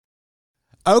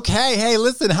Okay, hey,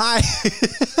 listen, hi.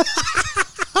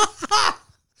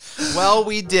 Well,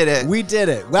 we did it. We did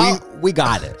it. Well, we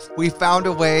got it. We found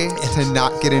a way to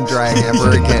not get in drag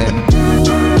ever again.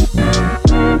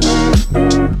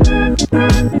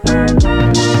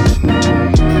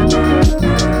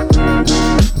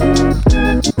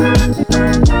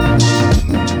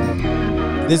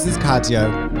 This is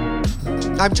Katya.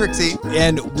 I'm Trixie.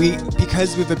 And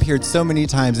because we've appeared so many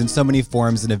times in so many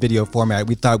forms in a video format,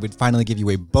 we thought we'd finally give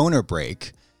you a boner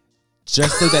break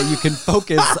just so that you can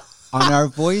focus on our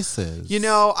voices. You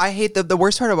know, I hate the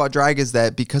worst part about drag is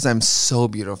that because I'm so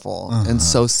beautiful and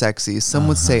so sexy, some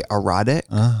would say erotic.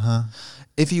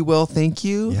 If you will, thank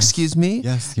you. Yes. Excuse me.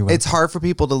 Yes, you're welcome. It's hard for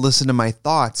people to listen to my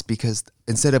thoughts because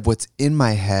instead of what's in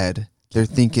my head, they're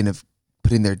thinking of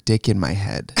putting their dick in my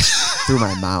head through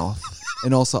my mouth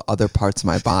and also other parts of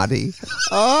my body.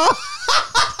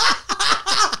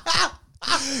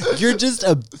 You're just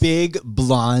a big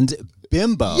blonde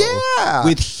bimbo. Yeah.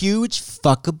 With huge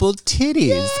fuckable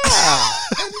titties. Yeah.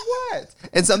 And what?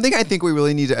 And something I think we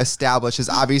really need to establish is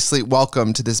obviously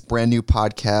welcome to this brand new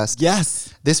podcast.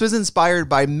 Yes. This was inspired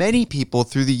by many people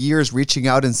through the years reaching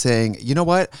out and saying, you know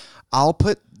what? I'll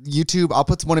put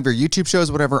one of your YouTube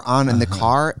shows, whatever, on in the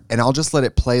car, and I'll just let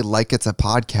it play like it's a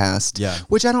podcast. Yeah.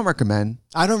 Which I don't recommend.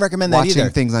 I don't recommend that either.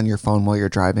 Watching things on your phone while you're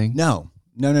driving. No.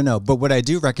 But what I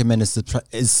do recommend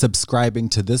is subscribing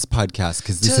to this podcast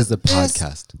because this is a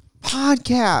podcast.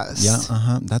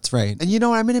 Yeah, that's right. And you know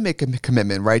what? I'm going to make a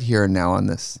commitment right here and now on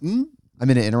this. I'm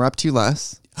going to interrupt you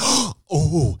less.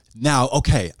 Oh, now,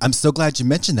 okay. I'm so glad you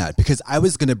mentioned that because I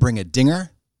was going to bring a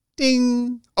dinger.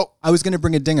 Ding. Oh, I was going to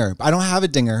bring a dinger. I don't have a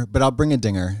dinger, but I'll bring a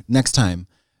dinger next time.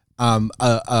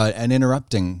 An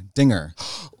interrupting dinger.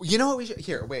 You know what we should...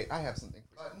 Here, wait. I have something.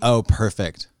 Oh,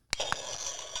 perfect.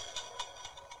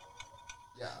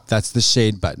 Yeah. That's the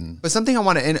shade button. But something I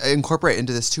want to incorporate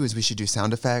into this too is we should do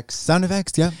sound effects. Sound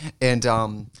effects, yeah.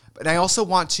 And but I also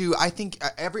want to. I think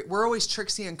we're always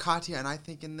Trixie and Katya, and I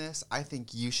think in this, I think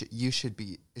it should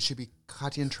be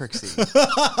Katya and Trixie.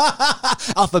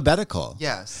 Alphabetical.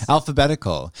 Yes.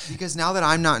 Alphabetical. Because now that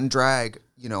I'm not in drag,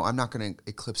 you know, I'm not going to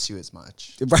eclipse you as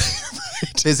much. Right.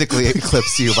 Physically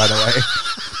eclipse you, by the way,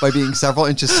 by being several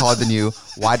inches taller than you,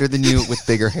 wider than you, with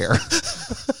bigger hair.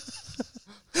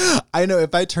 I know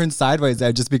if I turn sideways,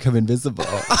 I just become invisible.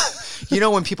 You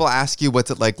know when people ask you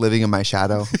what's it like living in my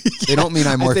shadow? They don't mean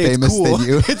I'm more famous cool. than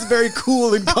you. It's very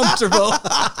cool and comfortable.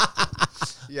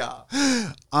 Yeah.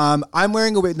 I'm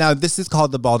wearing a wig. Now, this is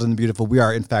called The Bald and the Beautiful. We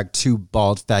are, in fact, two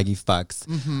bald faggy fucks.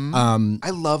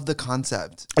 I love the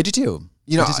concept. I do too.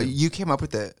 You know, you came up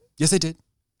with it. Yes, I did.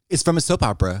 It's from a soap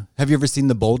opera. Have you ever seen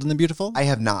The Bold and the Beautiful? I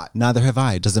have not. Neither have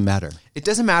I. It doesn't matter. It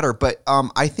doesn't matter, but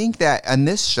I think that on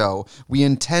this show, we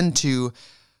intend to...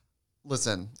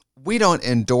 Listen, we don't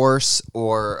endorse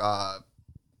or...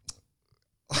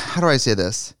 how do I say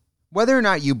this? Whether or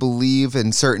not you believe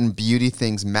in certain beauty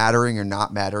things mattering or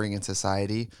not mattering in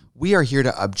society, we are here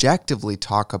to objectively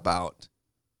talk about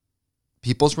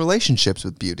people's relationships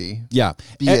with beauty. Yeah.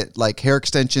 Be it like hair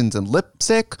extensions and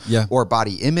lipstick, Yeah. or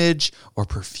body image, or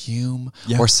perfume,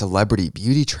 Yeah. or celebrity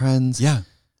beauty trends. Yeah.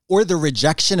 Or the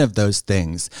rejection of those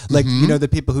things. Like, you know, the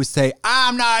people who say,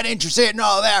 I'm not interested in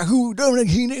all that. I'm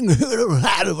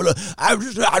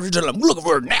looking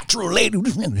for a natural lady.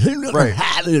 Right.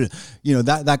 You know,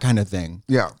 that kind of thing.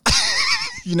 Yeah.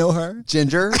 You know her?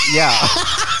 Ginger? Yeah.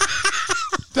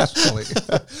 Definitely.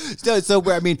 So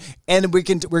we're going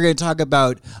to talk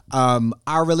about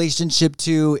our relationship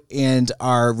to and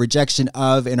our rejection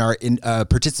of and our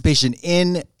participation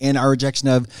in and our rejection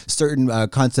of certain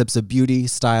concepts of beauty,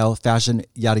 style, fashion,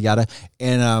 yada yada,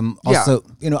 and also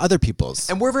you know, other people's.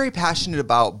 And we're very passionate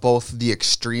about both the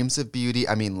extremes of beauty.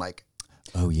 I mean, like,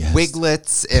 oh yes,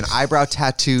 wiglets and eyebrow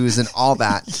tattoos and all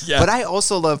that. Yeah. But I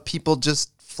also love people just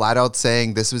flat out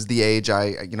saying this was the age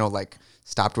I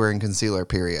stopped wearing concealer,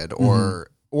 period.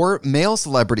 Or male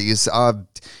celebrities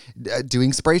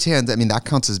doing spray tans. I mean, that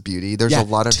counts as beauty. There's a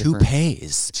lot of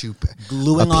toupees.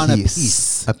 Gluing on a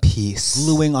piece. A piece.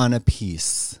 Gluing on a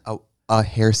piece. A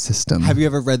hair system. Have you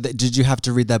ever read that? Did you have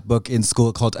to read that book in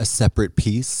school called A Separate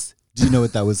Piece? Do you know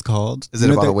what that was called? Is it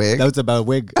about a wig? That was about a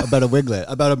wig, about a wiglet,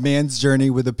 about a man's journey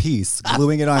with a piece,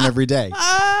 gluing it on every day.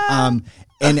 But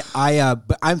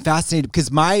I'm fascinated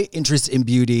because my interest in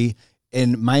beauty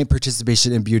and my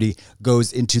participation in beauty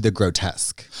goes into the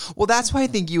grotesque. Well, that's why I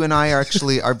think you and I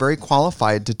are very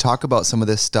qualified to talk about some of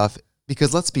this stuff,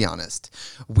 because let's be honest,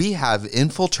 we have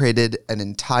infiltrated an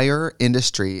entire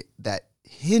industry that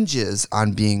hinges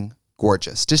on being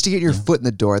gorgeous. Just to get your foot in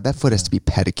the door, that foot has to be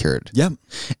pedicured. Yep.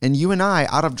 And you and I,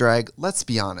 out of drag, let's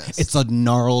be honest. It's a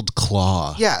gnarled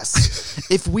claw. Yes.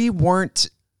 If we were at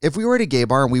a gay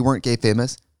bar and we weren't gay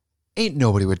famous, ain't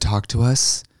nobody would talk to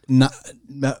us.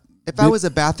 If I was a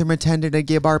bathroom attendant at a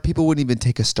gay bar, people wouldn't even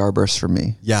take a Starburst from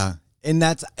me. Yeah. And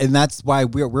that's why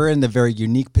we're in the very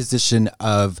unique position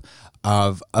of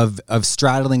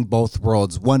straddling both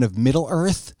worlds, one of Middle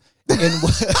Earth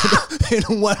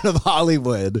and one of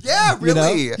Hollywood. Yeah,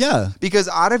 really. You know? Yeah. Because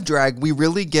out of drag, we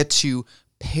really get to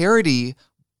parody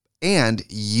and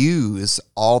use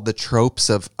all the tropes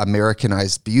of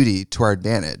Americanized beauty to our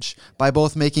advantage by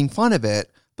both making fun of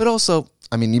it, but also,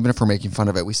 I mean, even if we're making fun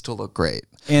of it, we still look great.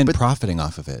 And profiting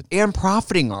off of it.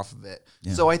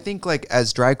 Yeah. So I think like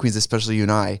as drag queens, especially you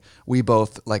and I, we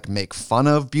both like make fun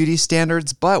of beauty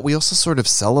standards, but we also sort of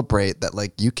celebrate that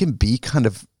like you can be kind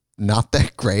of not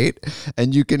that great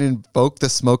and you can invoke the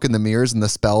smoke and the mirrors and the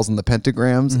spells and the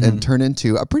pentagrams and turn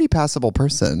into a pretty passable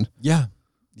person. Yeah.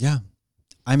 Yeah.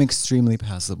 I'm extremely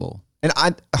passable.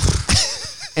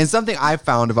 And something I've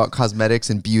found about cosmetics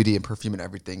and beauty and perfume and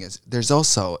everything is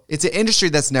it's an industry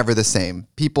that's never the same.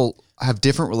 People have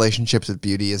different relationships with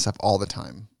beauty and stuff all the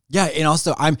time. Yeah, and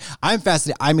also I'm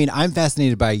fascinated. I mean, I'm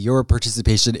fascinated by your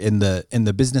participation in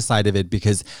the business side of it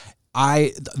because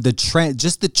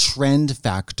the trend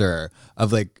factor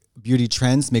of like beauty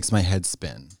trends makes my head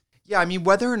spin. Yeah, I mean,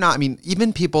 whether or not,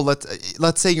 even people,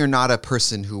 let's say you're not a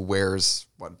person who wears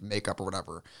makeup or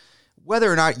whatever,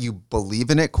 whether or not you believe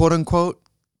in it, quote unquote,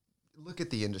 look at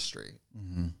the industry.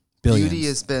 Mm-hmm. Billions, beauty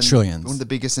has been trillions. One of the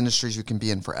biggest industries you can be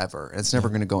in forever, and it's never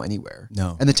going to go anywhere.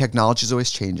 No. And the technology is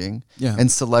always changing. Yeah.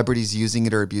 And celebrities using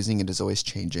it or abusing it is always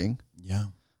changing. Yeah.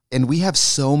 And we have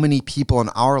so many people in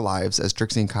our lives as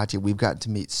Trixie and Katya. We've gotten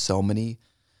to meet so many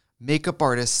makeup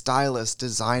artists, stylists,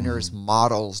 designers,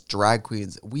 models, drag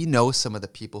queens. We know some of the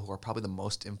people who are probably the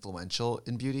most influential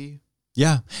in beauty.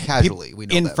 Yeah. Casually, we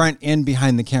know in them. front and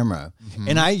behind the camera. Mm-hmm.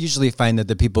 And I usually find that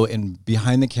the people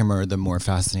behind the camera are the more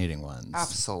fascinating ones.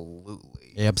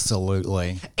 Absolutely. I'm so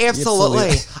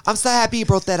happy you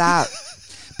brought that up.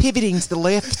 Pivoting to the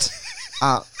left.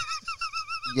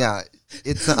 Yeah.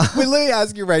 It's Wait, let me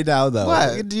ask you right now, though.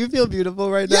 What? Do you feel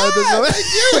beautiful right now? Yes,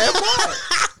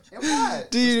 I do. And what?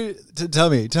 Do you?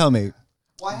 Tell me.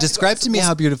 Well, describe to me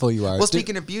how beautiful you are. Well,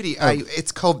 speaking of beauty,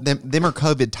 it's them are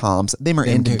COVID times. Them are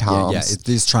ending times. Yeah, it's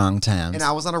these strong times. And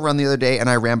I was on a run the other day, and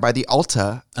I ran by the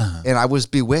Ulta, and I was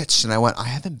bewitched. And I went, I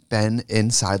haven't been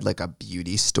inside like a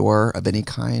beauty store of any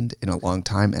kind in a long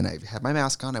time. And I had my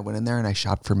mask on. I went in there and I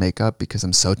shopped for makeup because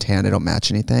I'm so tan, I don't match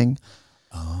anything.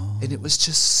 Oh. And it was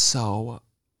just so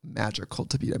magical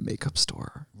to be at a makeup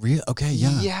store. Real? Okay,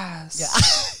 yeah. Yes.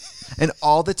 Yeah. And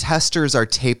all the testers are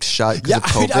taped shut because of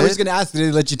COVID. I was going to ask, did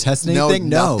they let you test anything?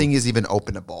 No, nothing is even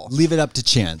openable. Leave it up to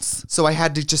chance. So I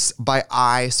had to just by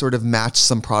eye sort of match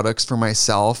some products for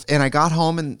myself. And I got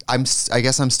home and I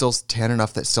guess I'm still tan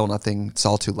enough that still nothing, it's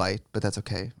all too light, but that's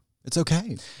okay. It's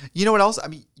okay. You know what else? I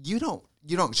mean, you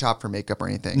don't shop for makeup or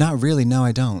anything. Not really. No,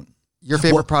 I don't. Your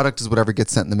favorite product is whatever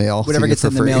gets sent in the mail. Whatever gets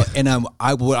in the mail. And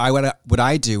what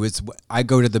I do is I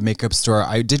go to the makeup store.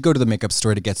 I did go to the makeup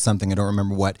store to get something. I don't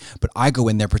remember what, but I go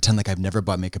in there, pretend like I've never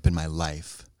bought makeup in my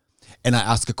life. And I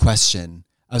ask a question.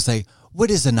 I was like,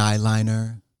 what is an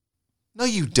eyeliner? No,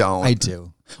 you don't. I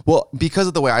do. Well, because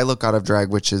of the way I look out of drag,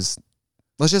 which is,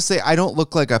 let's just say I don't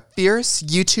look like a fierce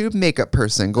YouTube makeup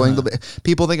person.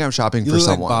 People think I'm shopping for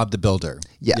someone. Like Bob the Builder.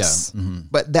 Yes. Yeah.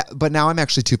 Mm-hmm. But now I'm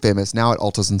actually too famous. Now at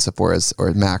Ulta's and Sephora's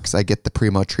or Max, I get the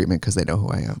primo treatment because they know who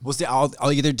I am. Well, see, I'll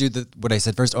either do what I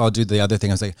said first, or I'll do the other thing.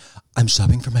 I was like, I'm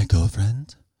shopping for my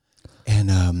girlfriend,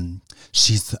 and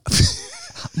she's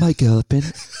my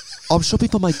girlfriend. I'm shopping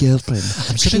for my girlfriend.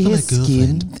 I'm shopping for my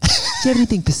girlfriend. Do you have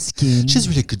anything for skin? She has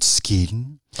really good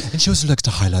skin. And she also likes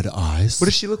to highlight her eyes. What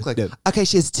does she look like? No. Okay,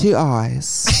 she has 2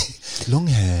 eyes. Long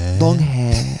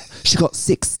hair. She got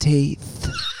 6 teeth.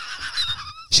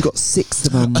 She got 6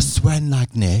 of them. A swan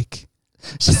like neck.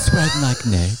 She's swan like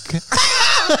neck.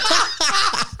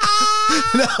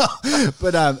 No,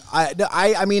 but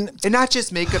I mean, and not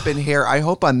just makeup and hair. I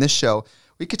hope on this show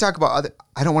we could talk about other.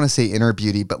 I don't want to say inner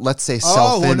beauty, but let's say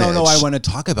self-image. Oh, no, I want to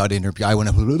talk about inner beauty. I want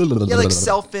to like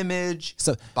self-image,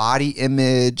 body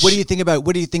image. What do you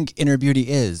think inner beauty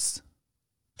is?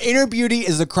 Inner beauty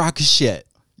is a crock of shit.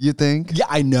 You think? Yeah,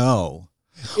 I know.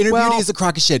 Inner beauty is a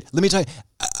crock of shit. Let me tell you,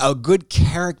 a good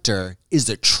character is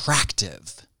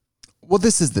attractive. Well,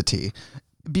 this is the tea.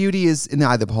 Beauty is in the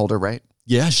eye of the beholder, right?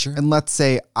 Yeah, sure. And let's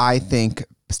say I think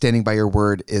standing by your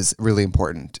word is really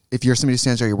important. If you're somebody who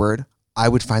stands by your word, I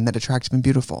would find that attractive and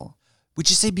beautiful. Would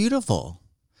you say beautiful?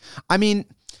 I mean,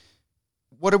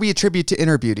 what do we attribute to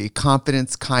inner beauty?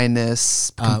 Confidence,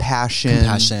 kindness, compassion,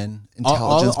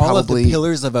 intelligence, all of probably. the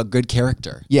pillars of a good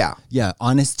character. Yeah. Yeah.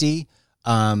 Honesty.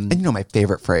 And you know my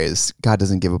favorite phrase, God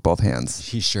doesn't give with both hands.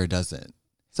 He sure doesn't.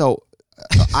 So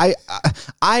I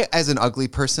as an ugly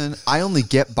person, I only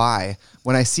get by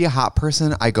when I see a hot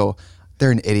person, I go,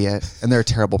 they're an idiot and they're a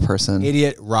terrible person.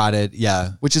 Idiot, rotted,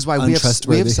 yeah. Which is why we have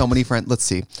so many friends. Let's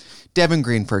see. Devin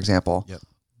Green, for example. Yep.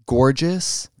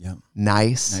 Gorgeous,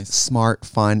 nice, smart,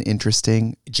 fun,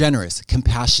 interesting, generous,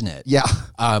 compassionate. Yeah.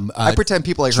 I pretend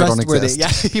people like her don't exist.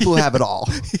 Yeah. People who have it all.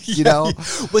 You know?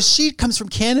 Well, she comes from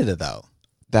Canada, though.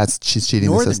 She's cheating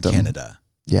Northern the system. Canada.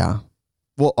 Yeah.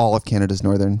 Well, all of Canada's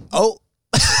northern. Oh,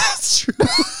 that's true.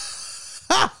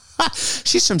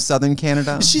 She's from Southern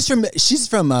Canada. She's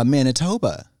from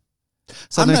Manitoba.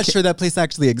 I'm not sure that place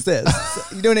actually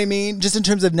exists. You know what I mean? Just in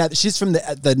terms of she's from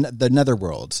the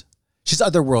netherworld. She's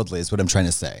otherworldly, is what I'm trying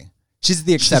to say. She's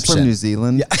the exception. She's from New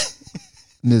Zealand. Yeah.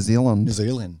 New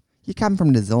Zealand. You come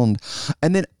from New Zealand.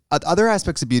 And then other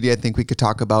aspects of beauty I think we could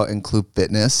talk about include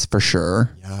fitness for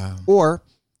sure. Yeah. Or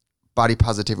body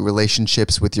positivity,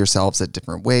 relationships with yourselves at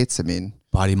different weights. I mean,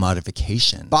 body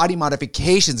modification. Body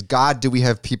modifications. God, do we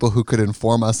have people who could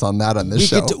inform us on that on this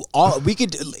show? We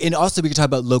could talk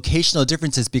about locational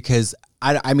differences because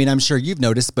I mean, I'm sure you've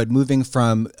noticed, but moving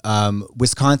from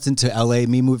Wisconsin to LA,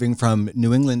 me moving from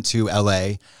New England to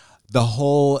LA, the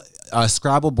whole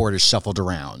Scrabble board is shuffled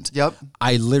around. Yep.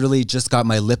 I literally just got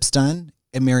my lips done,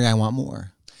 and Mary, I want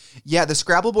more. Yeah, the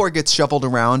Scrabble board gets shuffled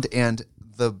around, and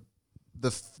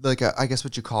I guess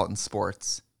what you call it in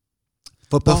sports.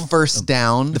 Football? The first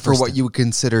down for what you would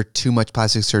consider too much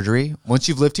plastic surgery. Once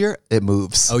you've lived here, it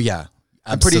moves. Oh yeah.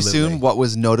 And pretty soon what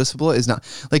was noticeable is not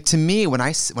like to me when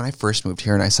I first moved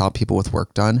here and I saw people with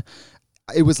work done,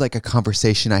 it was like a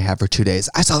conversation I had for 2 days.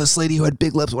 I saw this lady who had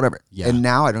big lips, whatever. Yeah. And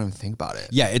now I don't even think about it.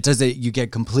 Yeah, it does it. You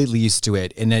get completely used to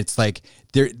it. And it's like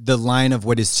the line of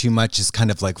what is too much is kind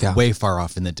of like way far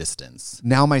off in the distance.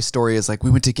 Now my story is like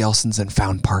we went to Gelson's and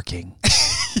found parking.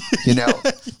 You know,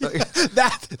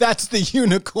 that's the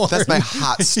unicorn. That's my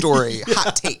hot story.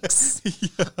 Hot takes.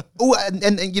 Yeah. Oh,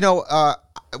 and you know,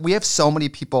 we have so many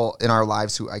people in our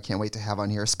lives who I can't wait to have on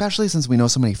here, especially since we know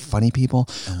so many funny people.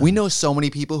 We know so many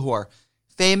people who are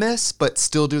famous but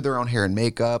still do their own hair and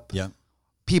makeup. Yeah.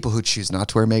 People who choose not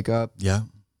to wear makeup. Yeah.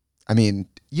 I mean,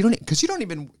 you don't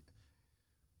even.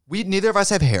 Neither of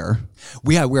us have hair.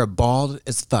 We're bald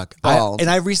as fuck. Bald.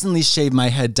 I recently shaved my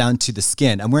head down to the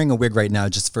skin. I'm wearing a wig right now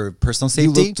just for personal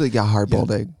safety. You look like a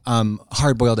hard-boiled egg.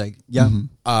 Hard-boiled egg. Yeah. Mm-hmm.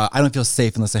 I don't feel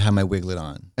safe unless I have my wig lid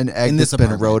on. An egg that's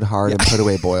been rode hard and put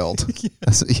away boiled.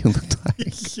 That's what you look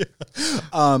like. Yeah.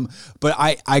 But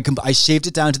I shaved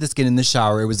it down to the skin in the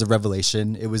shower. It was a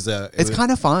revelation. It's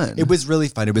kind of fun. It was really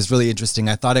fun. It was really interesting.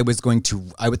 I thought I was going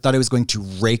to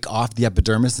rake off the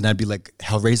epidermis and I'd be like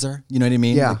Hellraiser. You know what I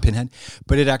mean? Yeah. Like Pinhead.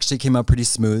 But it actually came out pretty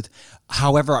smooth.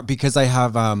 However, because I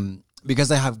have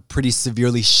pretty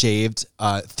severely shaved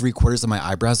 3/4 of my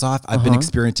eyebrows off, I've been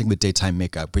experimenting with daytime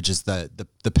makeup, which is the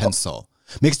pencil.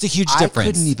 Makes a huge difference.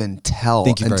 I couldn't even tell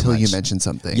until you mentioned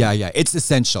something. Yeah. It's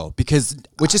essential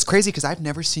which is crazy because I've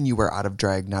never seen you wear out of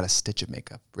drag, not a stitch of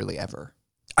makeup, really ever.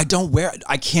 I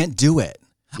can't do it.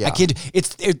 Yeah. I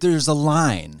can't. There's a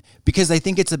line because I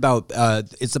think it's about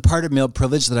it's a part of male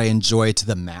privilege that I enjoy to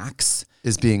the max.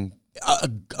 Is being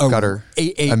gutter,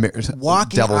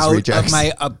 walking out of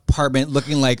my apartment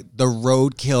looking like the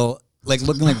roadkill,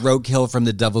 looking like roadkill from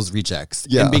the Devil's Rejects,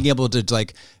 and being able to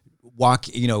like walk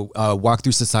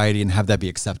through society and have that be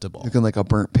acceptable. Looking like a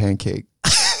burnt pancake.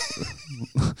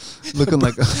 Looking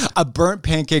like a burnt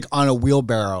pancake on a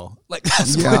wheelbarrow. Like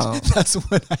that's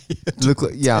what I look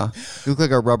like. Yeah, you look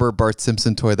like a rubber Bart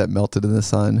Simpson toy that melted in the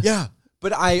sun. Yeah,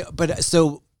 but I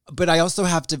also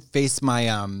have to face my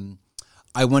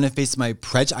I want to face my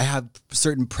I have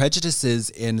certain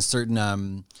prejudices and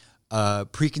certain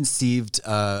preconceived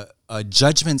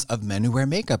judgments of men who wear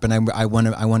makeup, and I want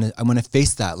to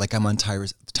face that, like I'm on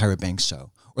Tyra Banks'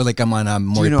 show, or like I'm on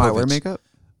Maury Do you know Povich. I wear makeup?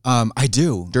 I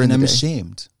do, and I'm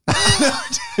ashamed. I'm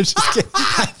just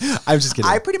kidding.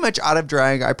 I pretty much out of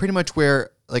drag. I pretty much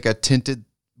wear like a tinted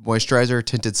moisturizer,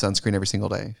 tinted sunscreen every single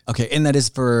day. Okay, and that is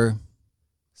for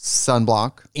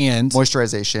sunblock and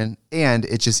moisturization, and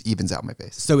it just evens out my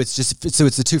face. So it's a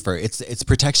twofer. It's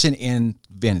protection and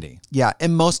vanity. Yeah,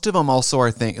 and most of them also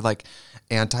are like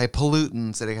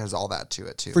anti-pollutants, and it has all that to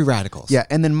it too. Free radicals. Yeah,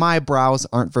 and then my brows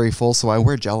aren't very full, so I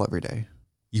wear gel every day.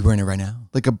 You wearing it right now?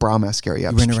 Like a brow mascara. Yeah.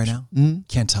 You wearing it right now? Mm-hmm.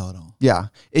 Can't tell at all. Yeah,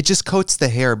 it just coats the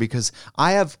hair because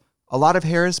I have a lot of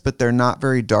hairs, but they're not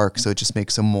very dark, so it just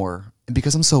makes them more. And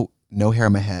because I'm so no hair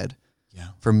on my head. Yeah.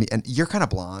 For me, and you're kind of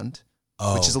blonde.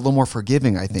 which is a little more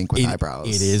forgiving, I think, with eyebrows.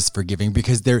 It is forgiving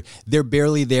because they're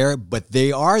barely there, but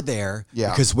they are there. Yeah.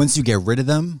 Because once you get rid of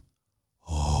them,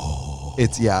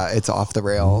 it's off the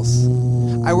rails.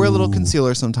 Ooh. I wear a little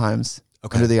concealer sometimes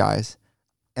under the eyes.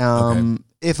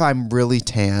 If I'm really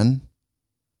tan,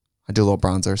 I do a little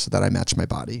bronzer so that I match my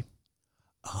body.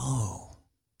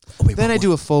 Wait, then I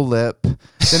do a full lip.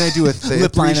 Then I do a lip three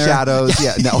liner. Shadows.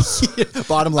 Yeah, no.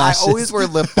 Bottom lashes. I always wear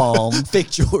lip balm. Fake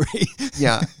jewelry.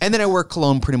 Yeah. And then I wear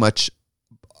cologne pretty much,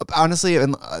 honestly,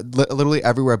 literally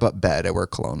everywhere but bed. I wear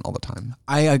cologne all the time.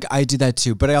 I do that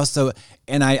too. But I also,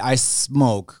 I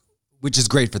smoke, which is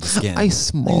great for the skin. I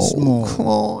smoke.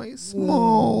 I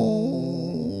smoke.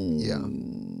 Yeah.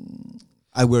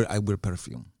 I wear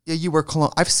perfume. Yeah, you wear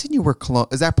cologne. I've seen you wear cologne.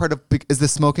 Is the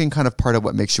smoking kind of part of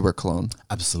what makes you wear cologne?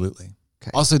 Absolutely. Okay.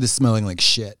 Also, the smelling like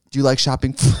shit. Do you like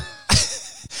shopping?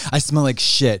 I smell like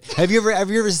shit. Have you ever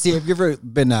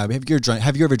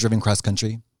driven cross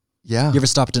country? Yeah. You ever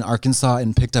stopped in Arkansas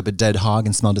and picked up a dead hog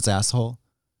and smelled its asshole?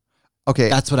 Okay.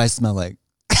 That's what I smell like.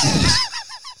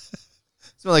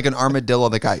 Smell like an armadillo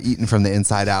that got eaten from the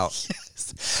inside out.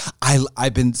 Yes.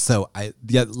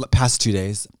 The past 2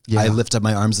 days, I lift up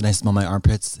my arms and I smell my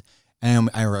armpits and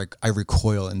I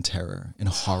recoil in terror, in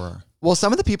horror. Well,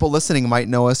 some of the people listening might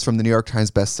know us from the New York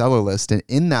Times bestseller list. And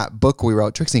in that book we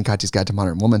wrote, Trixie and Katya's Guide to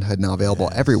Modern Womanhood, now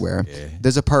available everywhere,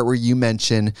 there's a part where you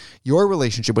mention your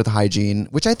relationship with hygiene,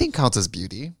 which I think counts as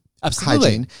beauty. Absolutely.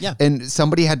 Hygiene. Yeah. And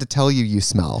somebody had to tell you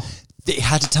smell. They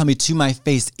had to tell me to my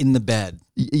face in the bed.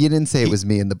 You didn't say it was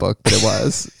me in the book, but it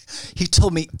was. He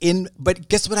told me but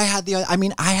guess what? I had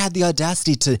the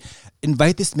audacity to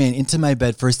invite this man into my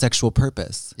bed for a sexual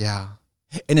purpose. Yeah.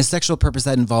 In a sexual purpose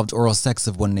that involved oral sex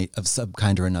of some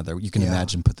kind or another. You can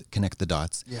imagine, connect the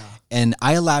dots. Yeah. And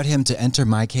I allowed him to enter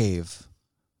my cave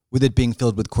with it being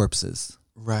filled with corpses.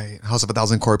 Right. House of a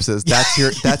Thousand Corpses. That's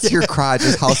your crotch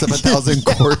is House of a Thousand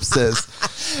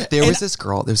Corpses. There was this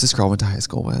girl I went to high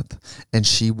school with, and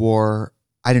she wore,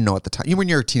 I didn't know at the time. When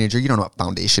you're a teenager, you don't know what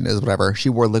foundation is, whatever. She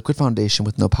wore liquid foundation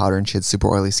with no powder, and she had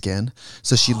super oily skin.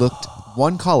 So she looked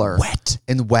one color.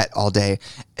 Wet all day.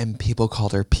 And people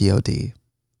called her POD.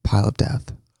 Pile of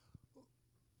death.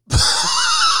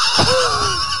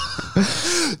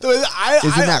 Isn't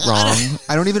that wrong?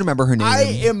 I don't even remember her name. I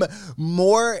am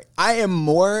more.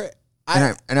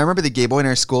 And I remember the gay boy in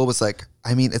our school was like,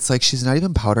 it's like she's not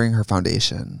even powdering her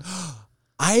foundation.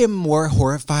 I am more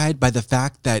horrified by the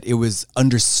fact that it was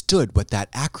understood what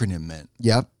that acronym meant.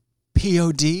 Yep.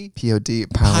 POD? POD,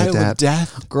 pile of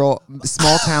death. Girl,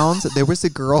 small towns, there was a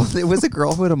girl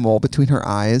who had a mole between her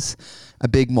eyes, a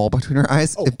big mole between her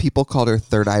eyes, and people called her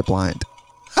third eye blind.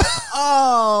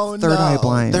 Oh, Third eye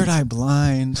blind. Third eye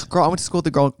blind. Girl, I went to school with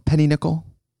the girl, Penny Nickel.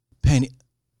 How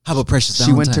about Precious She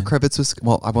Valentine? went to Crivitz, Wisconsin.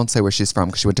 Well, I won't say where she's from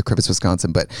because she went to Crivitz,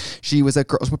 Wisconsin, but she was a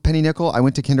girl, Penny Nickel. I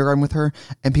went to kindergarten with her,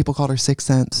 and people called her Sixth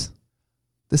Sense.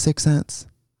 The Sixth Sense.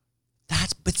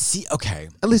 Okay.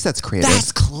 At least that's creative.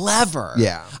 That's clever.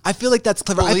 Yeah. I feel like that's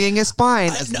clever. Bullying is fine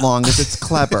as long as it's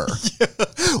clever. Yeah.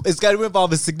 It's got to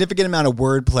involve a significant amount of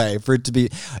wordplay for it to be.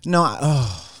 No.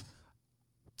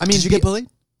 Did you get bullied?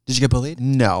 Did you get bullied?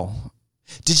 No.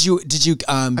 Did you?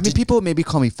 People maybe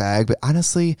call me fag, but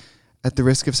honestly, at the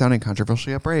risk of sounding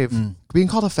controversial yet brave, being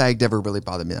called a fag never really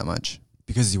bothered me that much.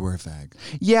 Because you were a fag.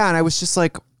 Yeah, and I was just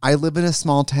like, I live in a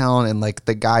small town, and like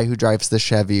the guy who drives the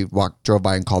Chevy drove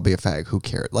by and called me a fag. Who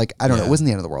cared? Like, I don't know. It wasn't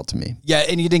the end of the world to me. Yeah,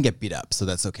 and you didn't get beat up, so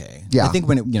that's okay. Yeah. I think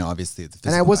when it, obviously.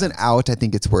 And I wasn't out. I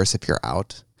think it's worse if you're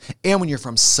out. And when you're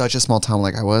from such a small town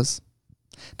like I was,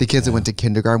 the kids I went to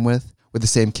kindergarten with were the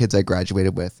same kids I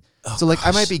graduated with. Oh, so like,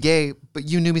 I might be gay, but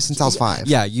you knew me since I was 5.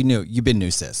 Yeah, you've been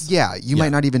new sis. Yeah, you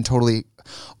might not even totally,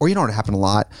 or you know what happened a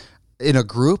lot? In a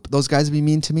group, those guys would be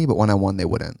mean to me, but one-on-one, they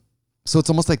wouldn't. So it's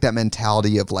almost like that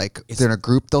mentality of like, if they're in a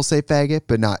group, they'll say faggot,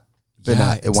 but not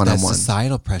one-on-one. That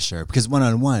societal pressure, because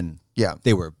one-on-one,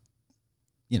 they were,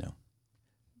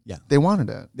 They wanted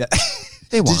it. Yeah.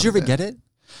 Did you ever get it?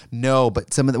 No,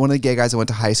 but one of the gay guys I went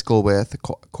to high school with,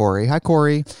 Corey. Hi,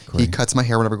 Corey. He cuts my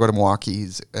hair whenever I go to Milwaukee.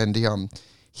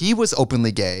 He was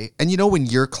openly gay. And when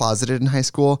you're closeted in high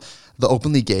school, the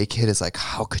openly gay kid is like,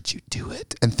 how could you do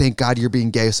it? And thank God you're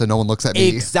being gay so no one looks at me.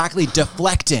 Exactly.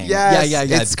 Deflecting. Yes. Yeah.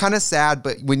 It's kind of sad,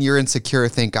 but when you're insecure,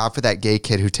 thank God for that gay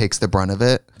kid who takes the brunt of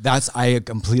it. I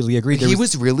completely agree. He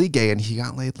was really gay, and he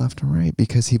got laid left and right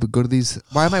because he would go to these.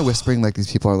 Why am I whispering like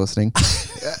these people are listening?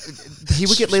 He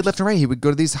would get laid left and right. He would go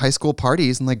to these high school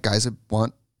parties, and like guys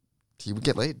he would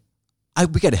get laid.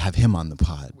 We got to have him on the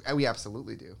pod. We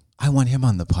absolutely do. I want him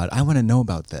on the pod. I want to know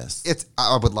about this.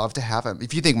 I would love to have him.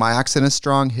 If you think my accent is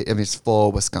strong, it's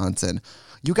full Wisconsin.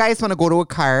 You guys want to go to a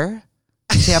car?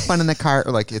 Have fun in the car.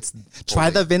 Or like it's Try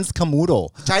the Vince Camuto.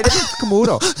 Try the Vince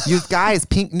Camuto. You guys,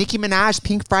 pink Nicki Minaj,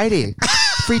 Pink Friday,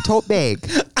 free tote bag.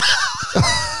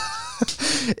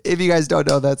 If you guys don't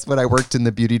know, that's when I worked in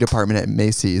the beauty department at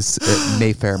Macy's at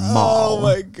Mayfair Mall. Oh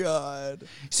my God.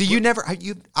 So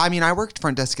I worked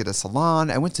front desk at a salon.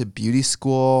 I went to beauty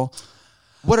school.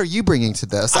 What are you bringing to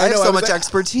this? I have so much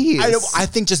expertise. I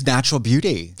think just natural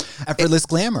beauty, effortless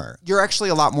glamour. You're actually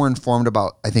a lot more informed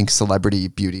about, I think, celebrity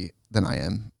beauty than I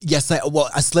am. Yes,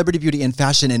 a celebrity beauty and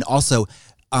fashion, and also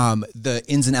the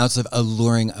ins and outs of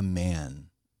alluring a man.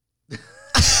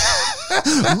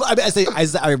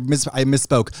 I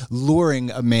misspoke.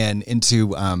 Luring a man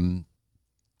into a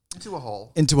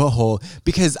hole,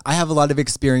 because I have a lot of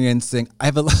experience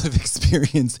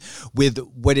with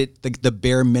what the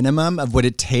bare minimum of what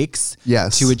it takes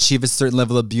to achieve a certain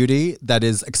level of beauty that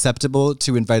is acceptable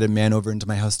to invite a man over into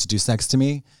my house to do sex to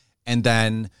me, and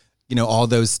then all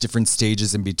those different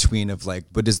stages in between of like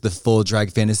what is the full drag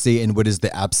fantasy and what is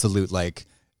the absolute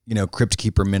crypt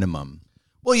keeper minimum.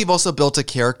 Well, you've also built a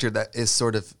character that is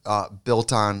sort of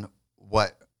built on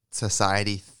what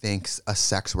society thinks a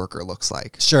sex worker looks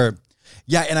like. Sure.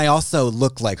 Yeah, and I also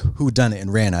look like who done it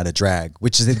and ran out of drag,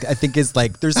 which is I think is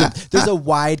like there's a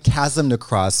wide chasm to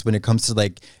cross when it comes to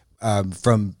like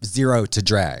from zero to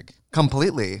drag.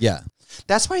 Completely. Yeah.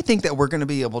 That's why I think that we're going to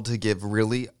be able to give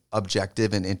really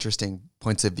objective and interesting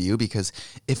points of view, because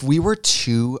if we were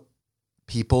two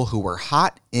people who were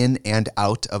hot in and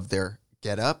out of their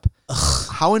get up,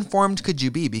 how informed could you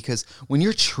be? Because when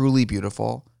you're truly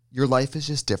beautiful, your life is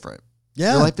just different.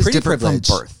 Yeah, your life is different from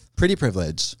birth. Pretty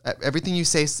privilege. Everything you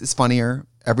say is funnier.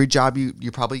 Every job you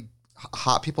probably,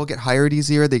 hot people get hired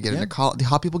easier. They get into college. The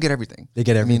hot people get everything. They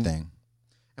get everything.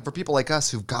 And for people like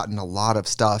us who've gotten a lot of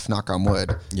stuff, knock on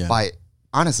wood,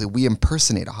 honestly, we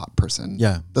impersonate a hot person.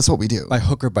 Yeah. That's what we do. By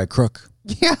hook or by crook.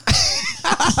 Yeah.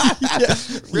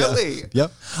 Really?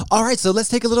 Yep. All right, so let's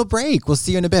take a little break. We'll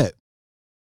see you in a bit.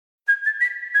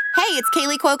 Hey, it's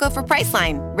Kaylee Cuoco for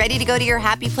Priceline. Ready to go to your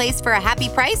happy place for a happy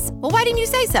price? Well, why didn't you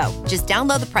say so? Just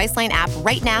download the Priceline app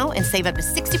right now and save up to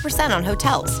 60% on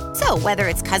hotels. So whether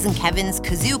it's Cousin Kevin's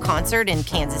Kazoo Concert in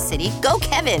Kansas City, go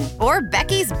Kevin, or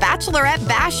Becky's Bachelorette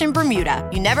Bash in Bermuda,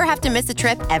 you never have to miss a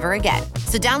trip ever again.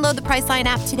 So download the Priceline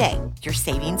app today. Your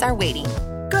savings are waiting.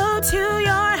 Go to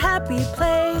your happy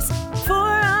place for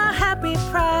a happy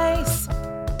price.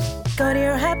 Go to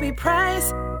your happy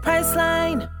price,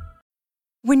 Priceline.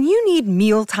 When you need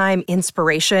mealtime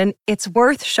inspiration, it's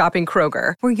worth shopping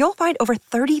Kroger, where you'll find over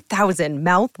 30,000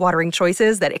 mouth-watering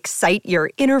choices that excite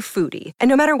your inner foodie. And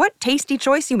no matter what tasty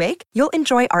choice you make, you'll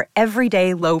enjoy our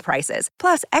everyday low prices,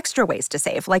 plus extra ways to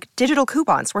save, like digital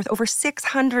coupons worth over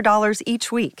 $600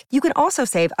 each week. You can also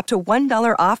save up to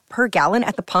 $1 off per gallon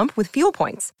at the pump with fuel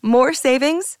points. More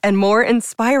savings and more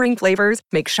inspiring flavors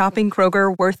make shopping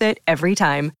Kroger worth it every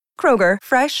time. Kroger,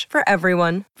 fresh for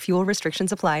everyone. Fuel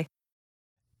restrictions apply.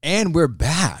 And we're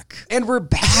back. I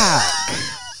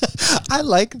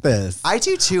like this. I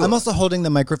do too. I'm also holding the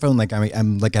microphone like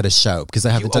I'm like at a show, because I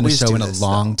haven't done a show in a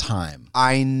long time.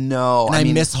 I know. And I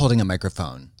miss holding a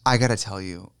microphone. I got to tell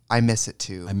you, I miss it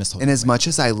too. I miss holding And as much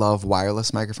as I love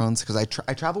wireless microphones, because I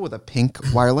travel with a pink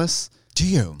wireless. Do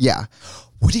you? Yeah.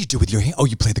 What do you do with your hand? Oh,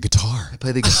 you play the guitar. I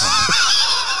play the guitar.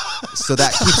 So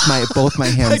that keeps both my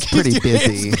hands pretty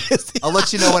busy. I'll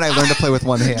let you know when I learn to play with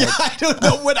one hand. Yeah, I don't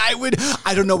know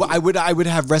what I would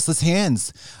have restless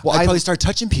hands. Well, I'd probably start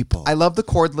touching people. I love the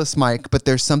cordless mic, but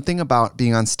there's something about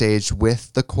being on stage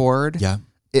with the cord. Yeah.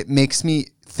 It makes me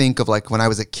think of like when I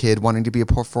was a kid wanting to be a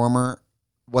performer,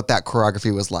 what that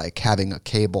choreography was like, having a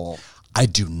cable. I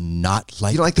do not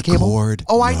like, you don't like the cable cord.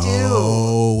 Oh, I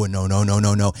do. No.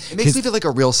 It makes me feel like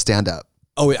a real stand-up.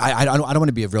 Oh, I don't want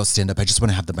to be a real stand-up. I just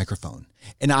want to have the microphone.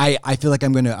 And I feel like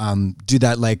I'm going to do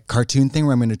that like cartoon thing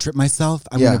where I'm going to trip myself.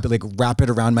 I'm going to like wrap it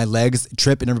around my legs,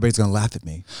 trip, and everybody's going to laugh at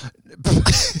me.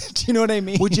 Do you know what I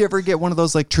mean? Would you ever get one of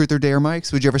those like truth or dare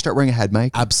mics? Would you ever start wearing a head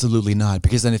mic? Absolutely not,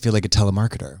 because then I feel like a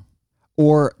telemarketer.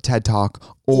 Or TED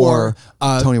Talk or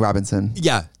Tony Robinson.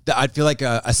 Yeah. I'd feel like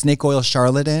a snake oil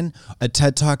charlatan, a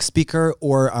TED Talk speaker,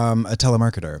 or a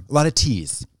telemarketer. A lot of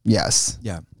T's. Yes.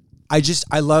 Yeah.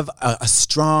 I love a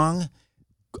strong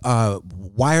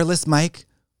wireless mic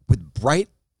with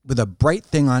a bright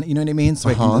thing on it, you know what I mean? So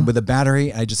I can, with a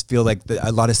battery, I just feel like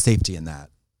a lot of safety in that.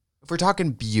 If we're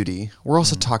talking beauty, we're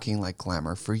also talking like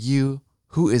glamour. For you,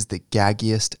 who is the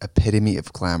gaggiest epitome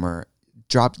of glamour?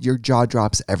 Your jaw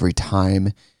drops every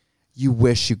time. You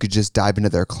wish you could just dive into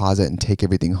their closet and take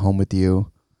everything home with you.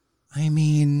 I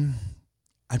mean,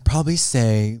 I'd probably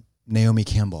say Naomi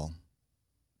Campbell.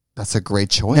 That's a great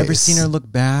choice. Never seen her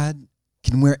look bad.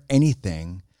 Can wear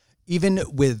anything. Even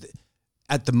with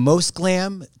at the most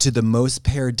glam to the most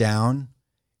pared down,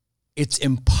 it's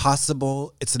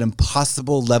impossible. It's an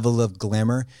impossible level of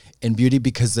glamour and beauty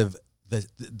because of the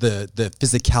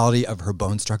physicality of her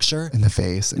bone structure. In the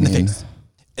face. The face.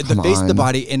 The face of the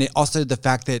body. And it also the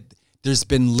fact that there's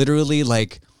been literally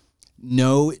like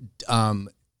no,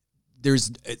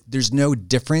 there's no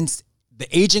difference. The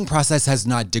aging process has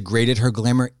not degraded her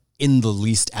glamour in the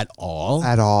least at all.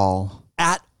 At all.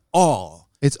 At all.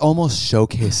 It's almost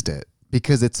showcased it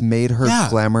because it's made her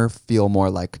glamour feel more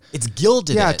like... It's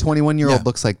gilded Yeah, it. 21-year-old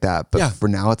looks like that. But for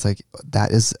now, it's like,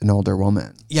 that is an older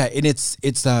woman. Yeah, and it's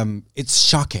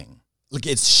shocking. Like,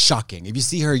 it's shocking. If you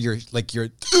see her, you're... It's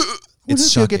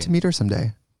shocking. You'll get to meet her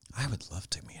someday. I would love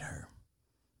to meet her.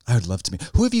 I would love to meet.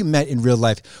 Who have you met in real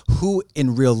life? Who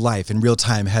in real life, in real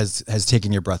time, has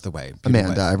taken your breath away?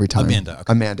 Amanda every time. Amanda.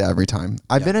 Okay. Amanda every time.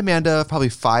 I've been Amanda probably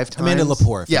 5 times. Amanda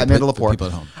Lepore. Yeah, Amanda Lepore. People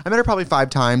at home. I met her probably 5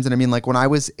 times. And I mean, like when I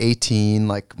was 18,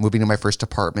 like moving to my first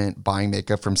apartment, buying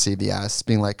makeup from CVS,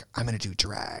 being like, I'm going to do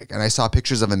drag. And I saw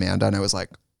pictures of Amanda and I was like,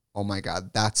 oh my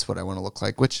God, that's what I want to look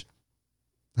like, which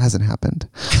hasn't happened.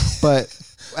 But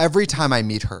every time I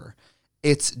meet her,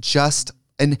 it's just...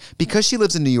 And because she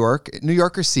lives in New York, New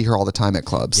Yorkers see her all the time at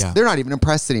clubs. Yeah. They're not even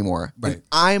impressed anymore. Right. And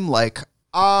I'm like,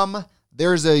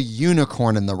 there's a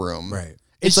unicorn in the room. Right.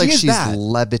 It's like she's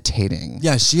levitating.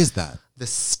 Yeah, she is that. The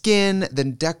skin, the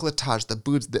décolletage, the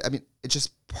boobs, it's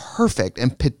just perfect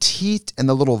and petite, and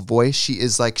the little voice. She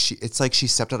is like it's like she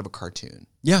stepped out of a cartoon.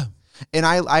 Yeah. And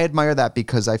I admire that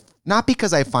because not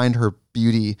because I find her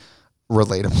beauty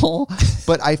relatable,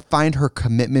 but I find her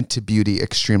commitment to beauty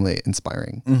extremely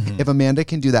inspiring. Mm-hmm. If Amanda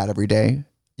can do that every day,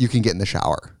 you can get in the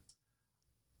shower.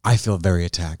 I feel very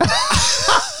attacked.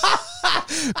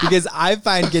 Because I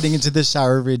find getting into the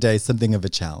shower every day something of a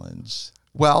challenge.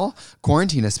 Well,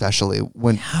 quarantine especially.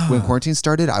 When quarantine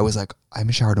started, I was like, I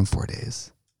haven't showered in 4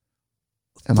 days.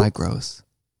 Am I gross?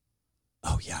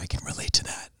 Oh yeah, I can relate to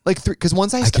that. Like, because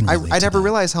once I never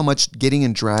realized how much getting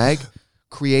in drag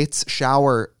creates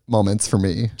shower moments for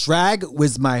me. Drag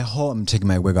was my whole... I'm taking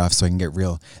my wig off so I can get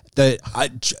real. The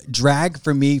drag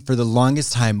for me for the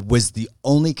longest time was the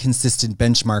only consistent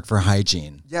benchmark for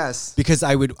hygiene. Yes. Because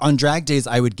on drag days,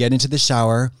 I would get into the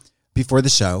shower before the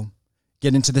show,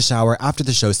 get into the shower after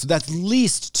the show. So that's at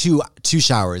least two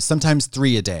showers, sometimes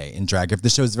 3 a day in drag. If the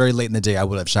show is very late in the day, I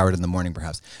would have showered in the morning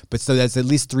perhaps. But so that's at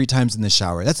least 3 times in the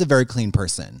shower. That's a very clean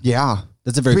person. Yeah.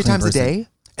 That's a very 3 clean times person. a day?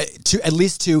 At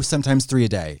least 2, sometimes 3 a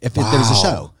day if there's a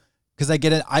show. Because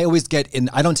I always get in,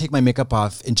 I don't take my makeup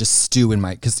off and just stew in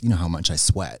because you know how much I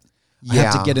sweat. Yeah. I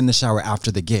have to get in the shower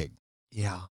after the gig.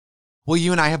 Yeah. Well,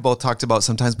 you and I have both talked about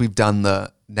sometimes we've done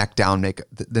the neck down makeup,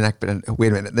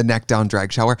 the neck down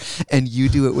drag shower, and you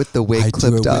do it with the wig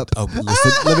clipped up.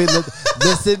 Listen.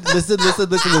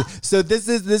 So this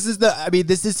is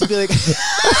to be like...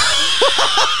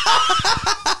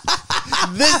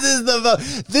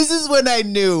 This is when I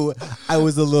knew I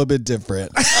was a little bit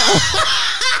different.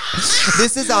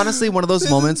 This is honestly one of those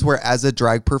moments where, as a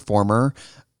drag performer,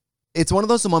 it's one of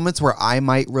those moments where I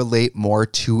might relate more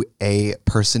to a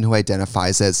person who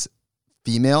identifies as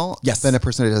female than a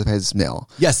person who identifies as male.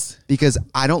 Yes. Because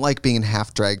I don't like being in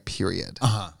half drag, period.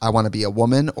 I want to be a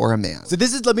woman or a man. So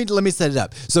this is, let me set it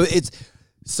up. So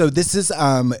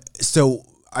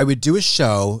I would do a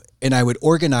show and I would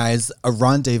organize a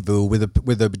rendezvous with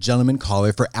a gentleman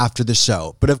caller for after the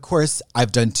show. But of course,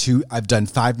 I've done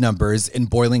 5 numbers in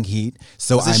boiling heat.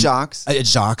 So it's Jacques. So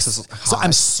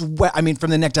I'm from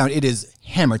the neck down, it is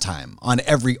hammer time on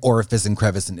every orifice and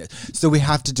crevice in it. So we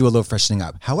have to do a little freshening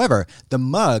up. However, the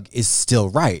mug is still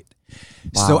right.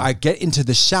 Wow. So I get into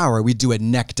the shower, we do a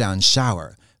neck down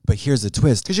shower. But here's a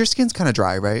twist. Because your skin's kind of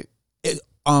dry, right?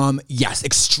 Yes,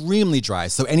 extremely dry.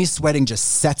 So any sweating just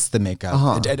sets the makeup.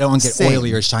 I don't get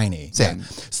oily or shiny. Same. Yeah.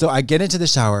 So I get into the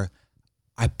shower.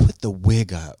 I put the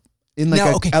wig up. In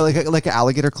like an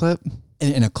alligator clip?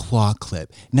 In a claw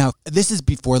clip. Now, this is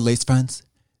before lace fronts.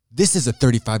 This is a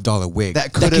 $35 wig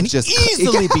that could have just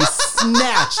easily be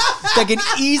snatched. That can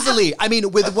easily,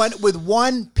 with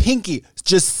one pinky,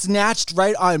 just snatched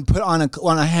right on, put on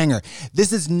a hanger.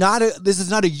 This is not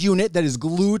a unit that is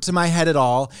glued to my head at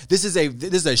all. This is a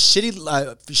shitty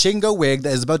Shingo wig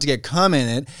that is about to get cum in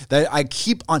it. That I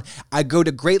keep on. I go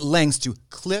to great lengths to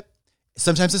clip,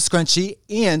 sometimes a scrunchie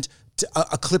and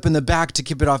a clip in the back to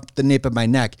keep it off the nape of my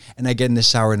neck. And I get in the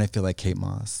shower and I feel like Kate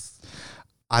Moss.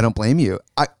 I don't blame you.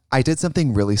 I did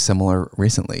something really similar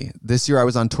recently. This year I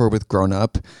was on tour with Grown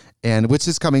Up, which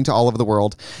is coming to all over the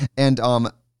world. And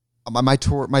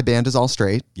my band is all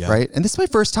straight, right? And this is my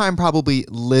first time probably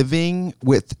living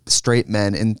with straight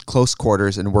men in close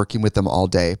quarters and working with them all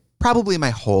day. probably my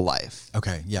whole life.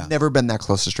 Okay, yeah. Never been that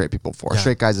close to straight people before. Yeah.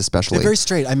 Straight guys especially. They're very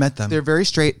straight. I met them. They're very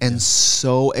straight and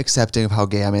so accepting of how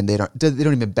gay I am. They don't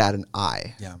even bat an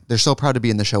eye. Yeah. They're so proud to be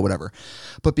in the show, whatever.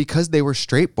 But because they were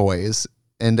straight boys,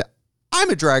 and I'm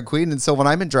a drag queen, and so when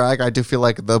I'm in drag, I do feel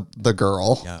like the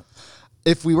girl. Yeah.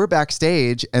 If we were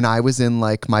backstage and I was in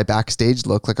like my backstage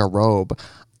look, like a robe,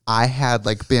 I had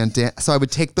like bandana. So I would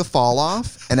take the fall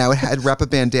off and I would wrap a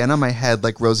bandana on my head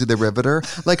like Rosie the Riveter.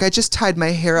 Like I just tied my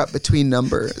hair up between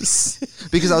numbers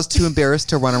because I was too embarrassed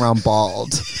to run around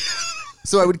bald.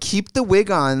 So I would keep the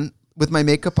wig on with my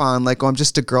makeup on, like, oh, I'm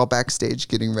just a girl backstage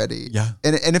getting ready. Yeah.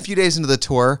 And a few days into the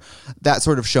tour, that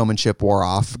sort of showmanship wore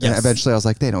off. Yes. And eventually I was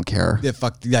like, they don't care. Yeah,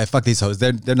 fuck these hoes.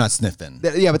 They're not sniffing.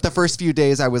 Yeah, but the first few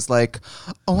days I was like,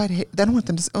 oh, I don't want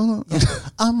them to.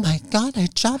 Oh my God, I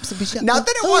dropped some shit. Not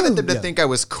that I wanted them to think I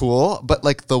was cool, but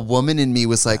like the woman in me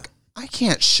was like, I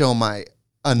can't show my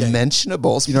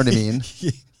unmentionables. You know what I mean?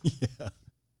 Yeah.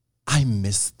 I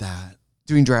miss that.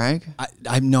 Doing drag?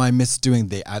 I miss doing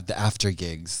the after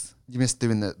gigs. You miss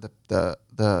doing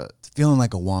the Feeling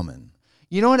like a woman.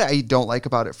 You know what I don't like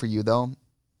about it for you though?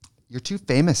 You're too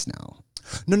famous now.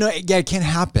 No, yeah, it can't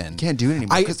happen. Can't do it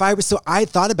anymore. I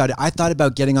thought about it. I thought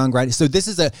about getting on Grindr. So this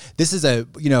is a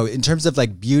in terms of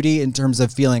like beauty, in terms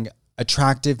of feeling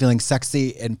attractive, feeling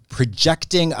sexy, and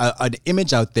projecting an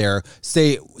image out there.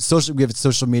 Say we have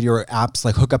social media or apps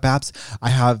like hookup apps.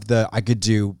 I could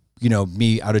do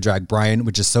me out of drag Brian,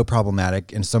 which is so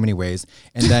problematic in so many ways.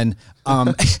 And then,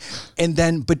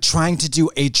 but trying to do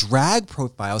a drag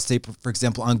profile, say for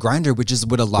example, on Grindr, which is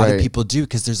what a lot of people do,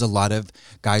 because there's a lot of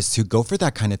guys who go for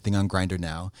that kind of thing on Grindr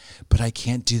now. But I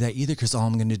can't do that either, because all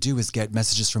I'm going to do is get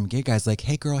messages from gay guys like,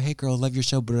 hey girl, love your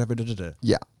show, whatever.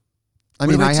 Yeah. I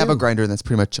mean, I have a Grindr and that's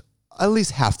pretty much at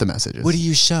least half the messages. What do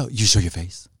you show? You show your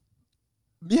face?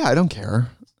 Yeah, I don't care.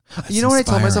 That's you know what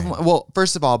inspiring. I told myself? Well,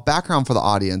 first of all, background for the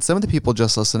audience. Some of the people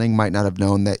just listening might not have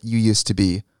known that you used to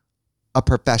be a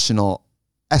professional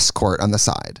escort on the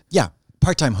side. Yeah.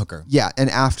 Part-time hooker. Yeah. And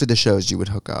after the shows, you would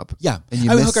hook up. Yeah. And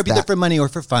I would hook up either for money or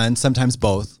for fun, sometimes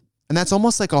both. And that's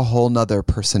almost like a whole nother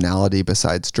personality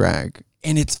besides drag.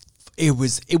 And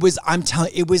I'm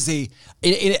telling,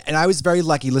 and I was very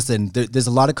lucky. Listen, there's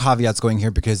a lot of caveats going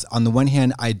here, because on the one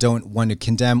hand, I don't want to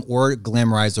condemn or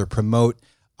glamorize or promote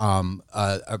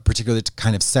a particular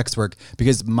kind of sex work,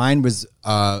 because mine was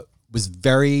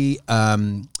very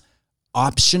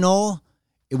optional.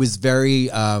 It was very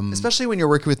especially when you're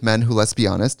working with men who, let's be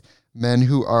honest, men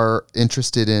who are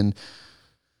interested in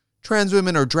trans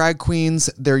women or drag queens,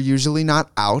 they're usually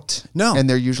not out. No. And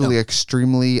they're usually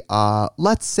extremely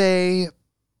let's say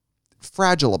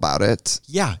fragile about it.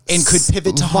 Yeah. And could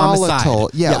pivot to volatile.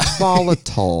 homicide. Yeah.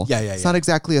 Volatile. Yeah. It's not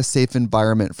exactly a safe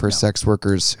environment for sex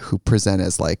workers who present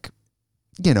as like,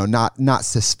 not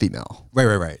cis female.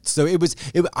 Right. So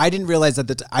I didn't realize at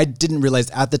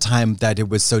the time that it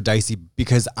was so dicey,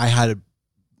 because I had,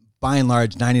 by and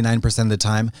large, 99% of the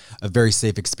time, a very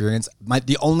safe experience.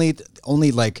 The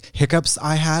only like hiccups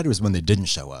I had was when they didn't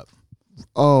show up.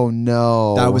 Oh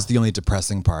no. That was the only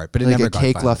depressing part, but it like never a got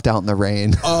cake violent. left out in the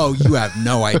rain. Oh, you have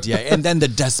no idea. And then the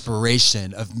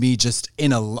desperation of me just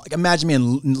imagine me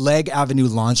in Leg Avenue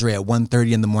lingerie at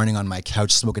 1:30 in the morning on my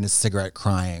couch smoking a cigarette,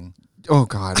 crying. Oh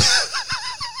God.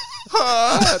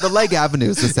 The Leg Avenue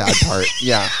is the sad part.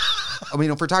 Yeah. I mean,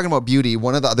 if we're talking about beauty,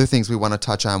 one of the other things we want to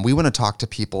touch on, we want to talk to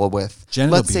people with,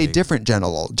 let's say, different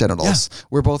genitals. Yeah.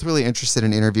 We're both really interested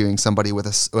in interviewing somebody with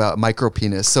a micro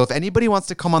penis. So if anybody wants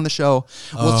to come on the show,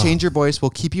 we'll change your voice.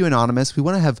 We'll keep you anonymous. We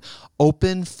want to have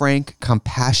open, frank,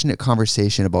 compassionate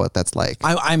conversation about what that's like.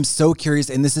 I'm so curious,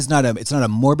 and this is it's not a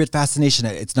morbid fascination.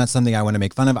 It's not something I want to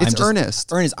make fun of. It's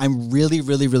earnest. I'm really,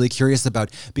 really, really curious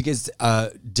about, because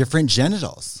different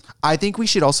genitals. I think we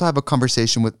should also have a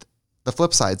conversation with the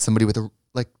flip side, somebody with a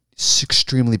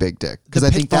extremely big dick, because I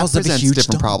think that presents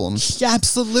different problems. Yeah,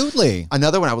 absolutely.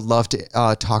 Another one, I would love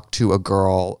to talk to a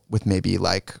girl with maybe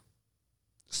like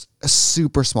a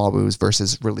super small boobs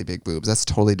versus really big boobs. That's a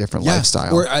totally different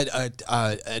lifestyle. Or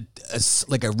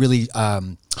like a really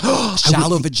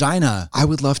shallow vagina. I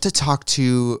would love to talk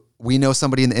to. We know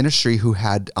somebody in the industry who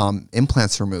had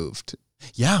implants removed.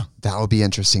 Yeah, that would be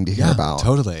interesting to hear about.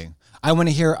 Totally. I want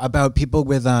to hear about people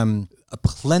with a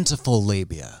plentiful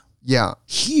labia. Yeah.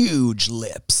 Huge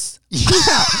lips.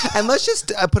 Yeah. And let's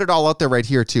just put it all out there right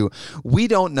here too. We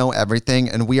don't know everything,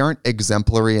 and we aren't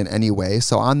exemplary in any way.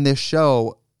 So on this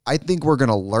show, I think we're going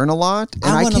to learn a lot. And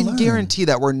I can guarantee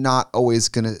that we're not always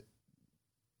going to,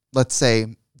 let's say,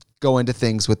 go into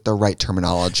things with the right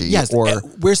terminology. Yes, or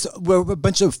we're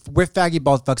faggy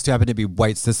bald fucks who happen to be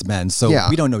white cis men, so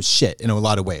we don't know shit in a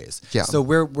lot of ways. Yeah. So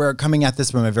we're coming at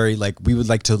this from a very like we would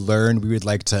like to learn. We would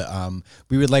like to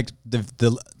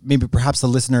the maybe perhaps the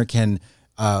listener can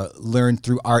learn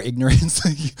through our ignorance,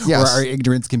 or our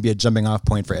ignorance can be a jumping off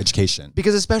point for education.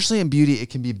 Because especially in beauty, it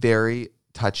can be very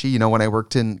touchy. You know, when I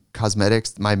worked in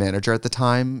cosmetics, my manager at the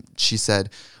time, she said,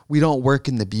 we don't work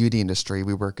in the beauty industry.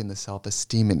 We work in the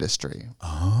self-esteem industry.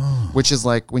 Oh. Which is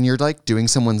like when you're like doing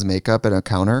someone's makeup at a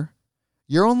counter,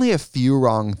 you're only a few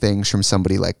wrong things from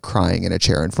somebody like crying in a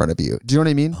chair in front of you. Do you know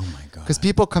what I mean? Oh my God. Because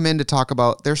people come in to talk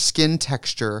about their skin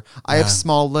texture. I have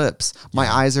small lips. My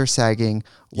eyes are sagging.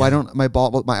 Why don't my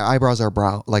eyebrows are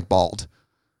bald?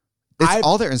 It's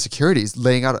all their insecurities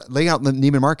laying out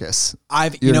Neiman Marcus.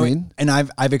 You know what I mean? And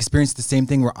I've experienced the same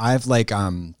thing where I've like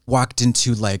walked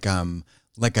into like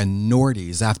a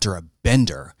Nordy's after a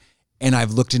bender, and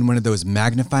I've looked in one of those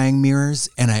magnifying mirrors,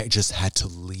 and I just had to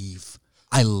leave.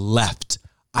 I left.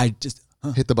 I just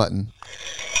hit the button.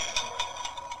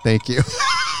 Thank you.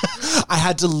 I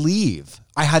had to leave.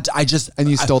 And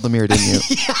you stole the mirror, didn't you?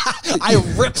 Yeah, I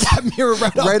ripped that mirror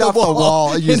right off the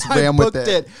wall. You just ran with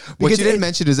it. What you didn't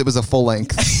mention is it was a full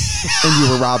length, and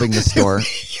you were robbing the store.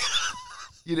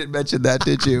 You didn't mention that,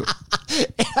 did you?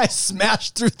 And I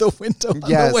smashed through the window on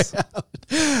the way out.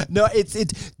 No,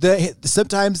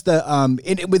 sometimes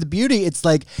with beauty, it's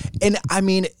like, and I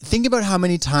mean, think about how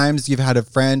many times you've had a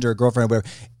friend or a girlfriend or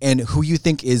whatever, and who you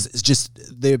think is just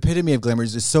the epitome of glamour,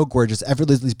 is just so gorgeous,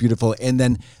 effortlessly beautiful, and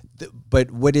then, but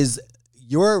what is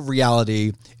your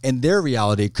reality and their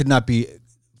reality could not be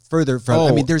further from.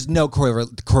 I mean, there's no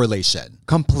correlation.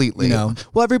 Completely. You know?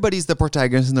 Well, everybody's the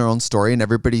protagonist in their own story, and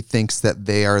everybody thinks that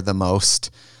they are the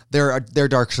most. Their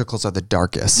dark circles are the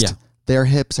darkest. Yeah. Their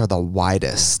hips are the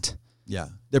widest. Yeah.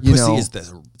 Their pussy is the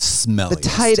smelliest. The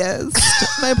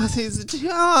tightest. My pussy is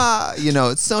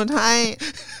it's so tight.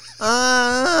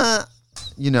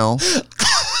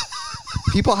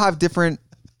 People have different.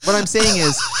 What I'm saying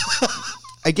is,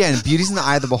 again, beauty's in the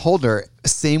eye of the beholder.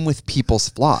 Same with people's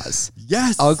flaws.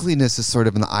 Yes. Ugliness is sort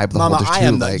of in the eye of the Mama, beholder I too.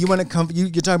 am the. You want to come? You're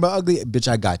talking about ugly, bitch.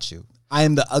 I got you. I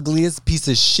am the ugliest piece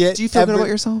of shit. Do you feel good about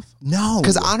yourself? No.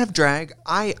 Because out of drag,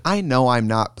 I know I'm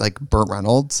not like Burt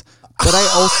Reynolds, but I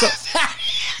also.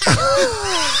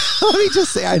 Let me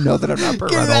just say I know that I'm not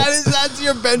Burt Reynolds. That's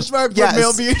your benchmark for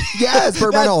male beauty? Yes,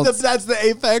 Burt Reynolds. That's the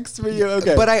apex for you.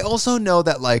 Okay. But I also know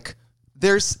that like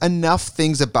there's enough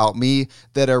things about me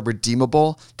that are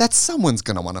redeemable that someone's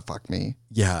going to want to fuck me.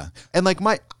 Yeah. And like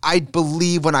I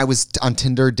believe when I was on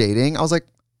Tinder dating, I was like,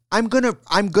 I'm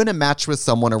gonna match with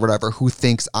someone or whatever who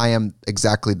thinks I am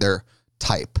exactly their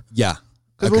type. Yeah.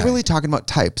 Because we're really talking about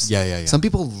types. Yeah. Some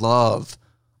people love.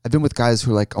 I've been with guys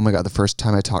who are like, oh my God, the first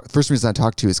reason I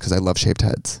talk to you is because I love shaved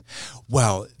heads.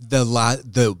 Well,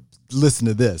 listen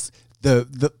to this.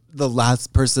 The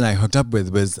last person I hooked up with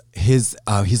was his.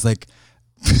 He's like,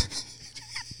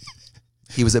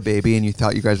 he was a baby, and you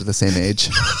thought you guys were the same age.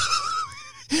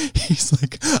 He's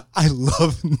like, I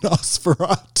love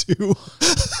Nosferatu.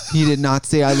 He did not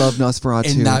say I love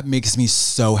Nosferatu. And that makes me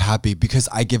so happy because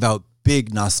I give out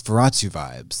big Nosferatu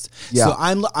vibes. Yeah. So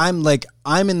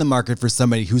I'm in the market for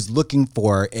somebody who's looking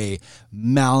for a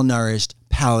malnourished,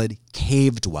 pallid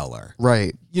cave dweller.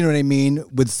 Right. You know what I mean?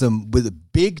 With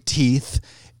big teeth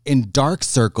and dark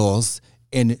circles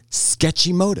and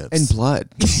sketchy motives. And blood.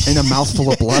 And a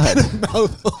mouthful of blood.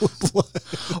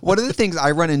 One of the things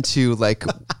I run into, like,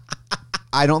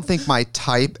 I don't think my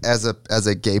type as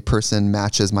a gay person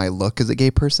matches my look as a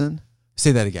gay person.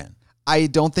 Say that again. I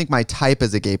don't think my type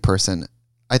as a gay person.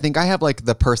 I think I have like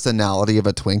the personality of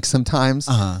a twink sometimes,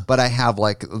 but I have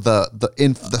like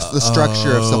the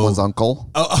structure of someone's uncle.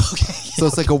 Oh, okay. So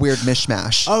it's like a weird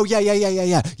mishmash. Oh yeah.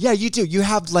 Yeah, you do. You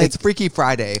have like it's Freaky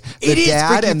Friday. The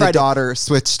dad and the daughter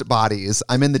switched bodies.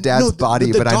 I'm in the dad's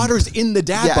body, but the daughter's in the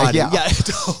dad body. Yeah,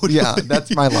 totally. Yeah,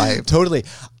 that's my life. Totally.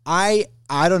 I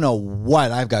don't know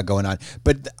what I've got going on,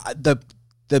 but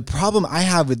the problem I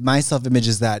have with my self-image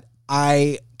is that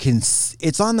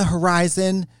it's on the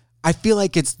horizon. I feel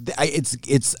like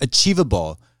it's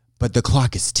achievable, but the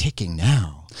clock is ticking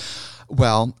now.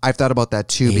 Well, I've thought about that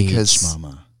too because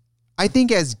mama. I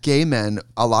think as gay men,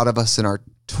 a lot of us in our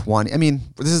 20s, I mean,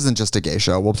 this isn't just a gay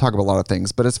show. We'll talk about a lot of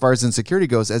things, but as far as insecurity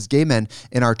goes, as gay men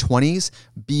in our 20s,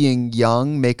 being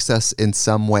young makes us in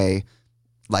some way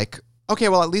like, okay,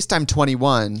 well, at least I'm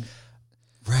 21.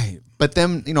 Right. But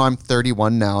then, I'm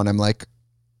 31 now and I'm like,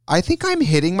 I think I'm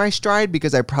hitting my stride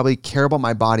because I probably care about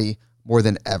my body more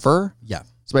than ever. Yeah.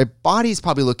 So my body's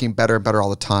probably looking better and better all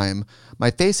the time.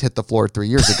 My face hit the floor 3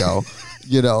 years ago,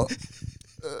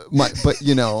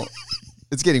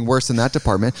 It's getting worse in that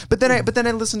department. But then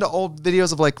I listen to old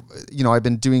videos of like, you know, I've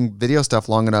been doing video stuff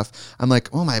long enough. I'm like,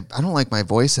 oh I don't like my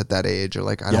voice at that age, or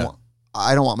like I don't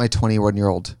want my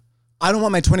 21-year-old. I don't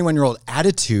want my 21-year-old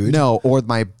attitude. No, or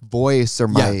my voice or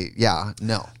my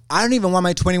no. I don't even want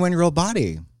my 21-year-old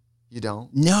body. You don't?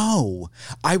 No.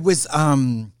 I was I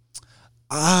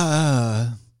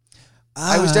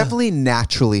was definitely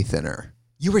naturally thinner.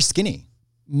 You were skinny.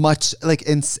 Much like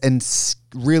and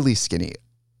really skinny.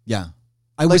 Yeah.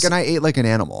 And I ate like an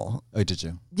animal. Oh, did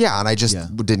you? Yeah, and I just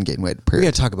didn't gain weight. We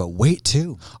got to talk about weight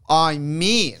too. I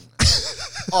mean.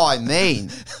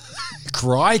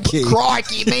 Crikey,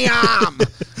 ma'am.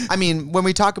 I mean, when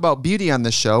we talk about beauty on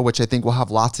this show, which I think we'll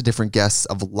have lots of different guests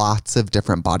of lots of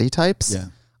different body types. Yeah.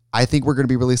 I think we're going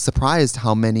to be really surprised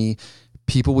how many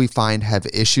people we find have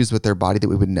issues with their body that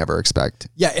we would never expect.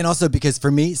 Yeah, and also because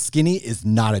for me, skinny is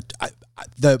not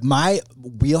my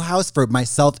wheelhouse for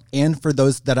myself and for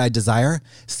those that I desire.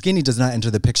 Skinny does not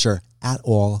enter the picture at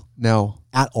all. No,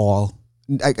 at all.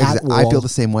 I feel the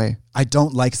same way. I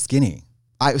don't like skinny.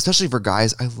 Especially for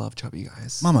guys, I love chubby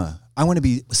guys. Mama, I want to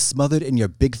be smothered in your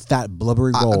big fat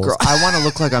blubbery rolls. Girl, I want to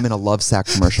look like I'm in a Love Sack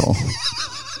commercial.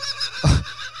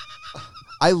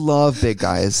 I love big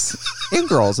guys and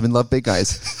girls. I mean, love big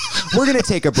guys. We're going to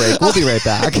take a break. We'll be right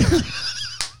back.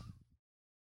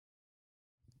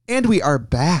 And we are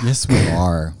back. Yes, we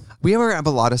are. We have a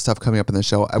lot of stuff coming up in the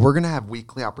show. We're going to have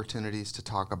weekly opportunities to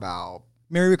talk about.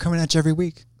 Mary, we're coming at you every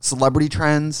week. Celebrity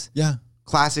trends. Yeah.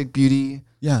 Classic beauty.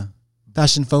 Yeah.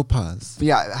 Fashion faux pas.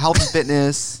 Yeah. Health and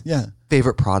fitness. Yeah.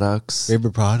 Favorite products.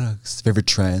 Favorite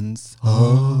trends.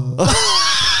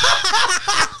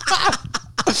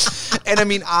 And I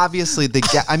mean, obviously, the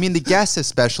guests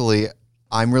especially,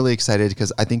 I'm really excited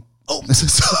because I think. Oh,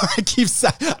 sorry.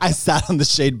 I sat on the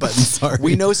shade button. Sorry.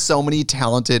 We know so many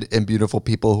talented and beautiful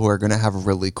people who are going to have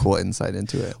really cool insight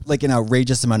into it. Like an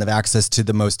outrageous amount of access to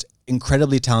the most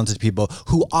incredibly talented people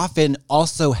who often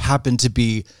also happen to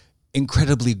be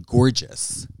incredibly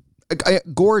gorgeous.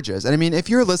 Gorgeous. And I mean, if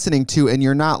you're listening to and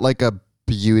you're not like a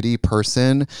beauty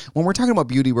person, when we're talking about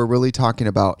beauty, we're really talking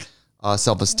about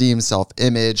self-esteem,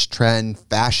 self-image, trend,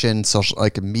 fashion, social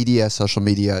media,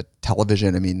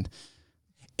 television. I mean,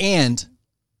 and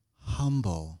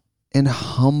humble.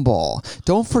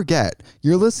 Don't forget,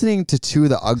 you're listening to two of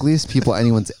the ugliest people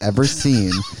anyone's ever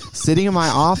seen, sitting in my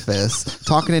office,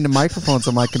 talking into microphones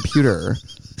on my computer.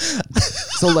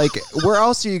 So, like, where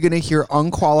else are you going to hear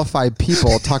unqualified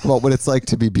people talk about what it's like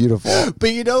to be beautiful?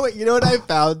 But you know what I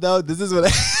found, though? This is what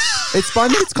It's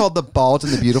fun that it's called The Bald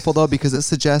and the Beautiful, though, because it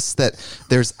suggests that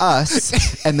there's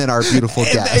us and then our beautiful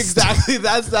guest. Exactly.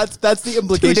 That's the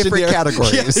implication. Two different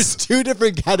categories. Yeah, there's two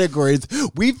different categories.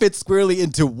 We fit squarely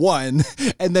into one,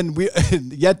 and then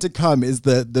yet to come is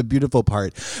the beautiful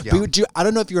part. Yeah. But I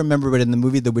don't know if you remember, but in the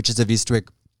movie The Witches of Eastwick,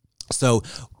 so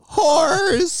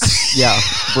horse. Yeah,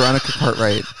 Veronica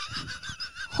Cartwright.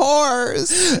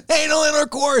 Horse. Anal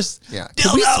intercourse. Yeah.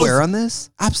 Can we swear on this?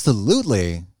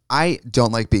 Absolutely. I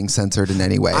don't like being censored in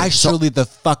any way. I surely the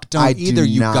fuck don't either,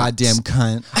 you goddamn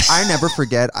cunt. I never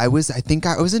forget. I was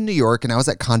in New York and I was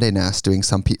at Condé Nast doing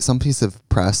some piece of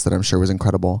press that I'm sure was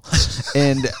incredible.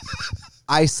 And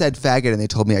I said faggot and they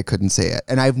told me I couldn't say it.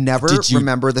 And I've never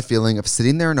remember the feeling of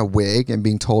sitting there in a wig and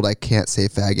being told I can't say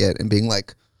faggot and being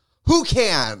like, who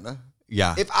can?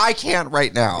 Yeah. If I can't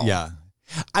right now. Yeah.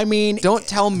 I mean, don't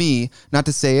tell me not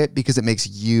to say it because it makes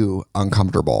you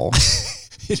uncomfortable.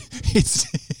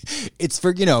 It's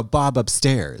for, Bob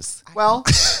upstairs. Well,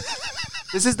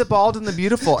 this is The Bald and the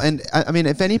Beautiful. And I mean,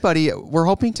 if anybody, we're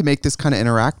hoping to make this kind of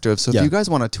interactive. So if you guys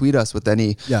want to tweet us with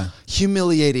any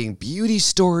humiliating beauty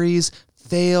stories,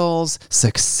 fails,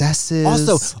 successes,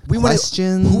 also we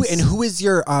questions. Who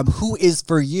is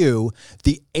for you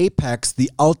the apex,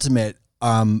 the ultimate,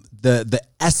 the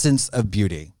essence of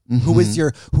beauty? Mm-hmm.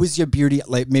 Who is your beauty,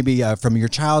 like maybe from your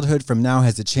childhood, from now,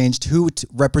 has it changed? Who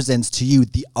represents to you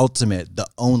the ultimate, the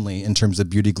only in terms of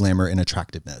beauty, glamour, and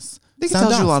attractiveness? I think it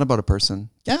tells you a lot about a person.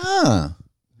 Yeah.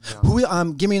 Who?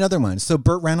 Give me another one. So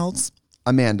Burt Reynolds,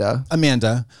 Amanda. Give me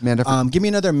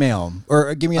another male,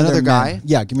 or give me another guy. Man.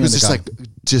 Yeah, give me another guy.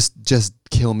 Just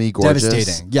kill me, gorgeous.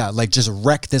 Devastating. Yeah, like just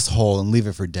wreck this hole and leave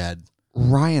it for dead.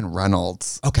 Ryan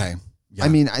Reynolds. Okay. Yeah. I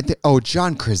mean,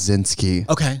 John Krasinski.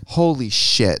 Okay. Holy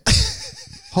shit.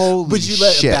 Holy Would you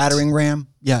let a battering ram?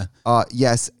 Yeah.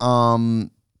 Yes. Donald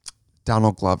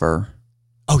Glover.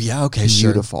 Oh yeah. Okay.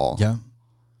 Beautiful. Sure.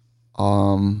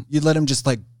 Yeah. You'd let him just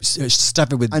like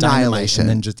stuff it with annihilation and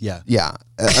then just Yeah.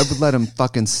 I would let him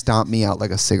fucking stomp me out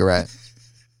like a cigarette.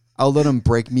 I'll let him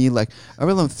break me I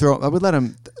would let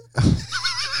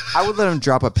him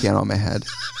drop a piano on my head.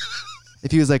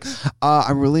 If he was like,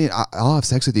 I'll have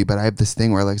sex with you, but I have this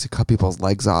thing where I like to cut people's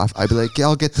legs off. I'd be like, yeah,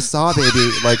 I'll get the saw,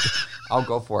 baby. Like, I'll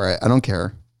go for it. I don't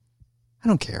care.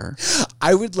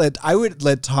 I would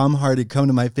let Tom Hardy come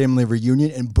to my family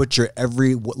reunion and butcher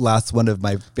every last one of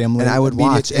my family. And I would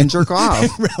watch and jerk off.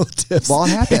 Relatives. While it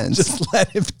happens. Just let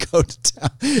him go to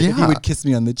town. Yeah. He would kiss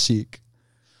me on the cheek.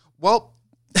 Well,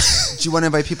 do you want to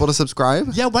invite people to subscribe?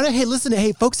 Yeah,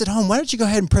 hey, folks at home, why don't you go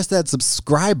ahead and press that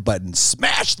subscribe button?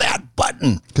 Smash that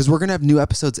button. Because we're going to have new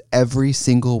episodes every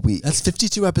single week. That's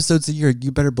 52 episodes a year.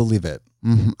 You better believe it.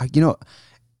 Mm-hmm.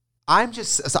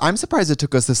 I'm surprised it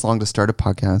took us this long to start a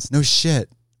podcast. No shit.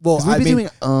 Well, we've been doing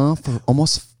for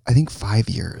almost, I think, 5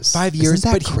 years. 5 years.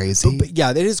 Isn't that crazy? But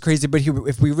yeah, it is crazy. But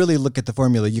if we really look at the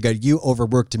formula, you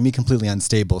overworked and me completely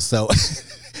unstable. So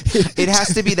it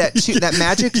has to be that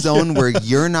magic zone where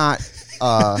you're not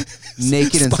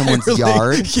naked in someone's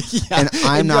yard and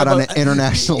I'm not on an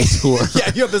international tour.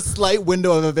 Yeah, you have a slight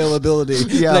window of availability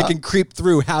that I can creep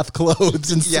through half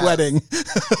clothes and sweating.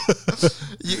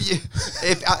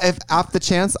 If off the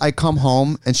chance I come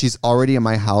home and she's already in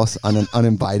my house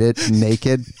uninvited,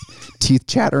 naked, teeth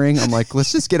chattering, I'm like,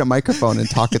 let's just get a microphone and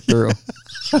talk it through.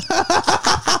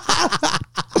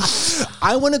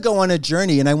 I want to go on a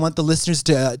journey, and I want the listeners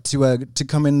to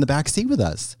come in the back seat with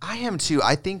us. I am too.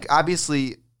 I think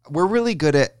obviously we're really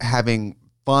good at having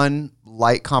fun,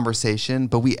 light conversation,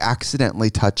 but we accidentally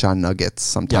touch on nuggets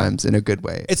sometimes in a good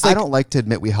way. It's like, I don't like to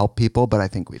admit we help people, but I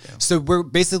think we do. So we're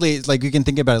basically like, you can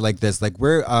think about it like this: like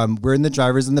we're in the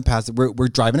driver's in the past. We're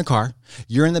driving a car.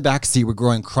 You're in the back seat. We're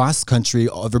going cross country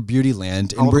over Beauty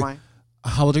Land. How old am I?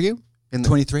 How old are you?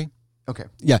 23. Okay.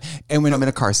 Yeah, and when I'm in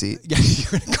a car seat. Yeah,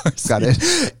 you're in a car seat. Got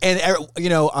it. And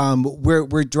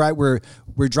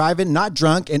we're driving, not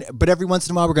drunk, but every once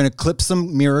in a while we're going to clip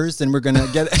some mirrors and we're going to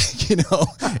get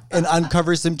and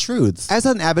uncover some truths. As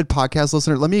an avid podcast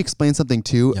listener, let me explain something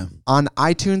too. Yeah. On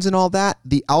iTunes and all that,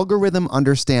 the algorithm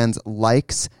understands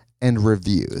likes and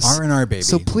reviews. R&R, baby.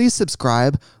 So please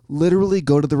subscribe. Literally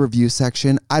go to the review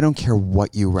section. I don't care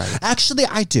what you write. Actually,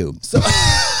 I do. So.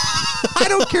 I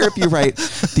don't care if you write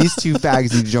these two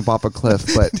fags need to jump off a cliff,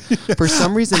 but for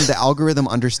some reason the algorithm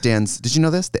understands. Did you know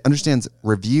this? It understands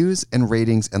reviews and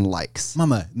ratings and likes.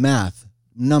 Mama, math,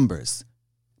 numbers.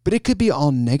 But it could be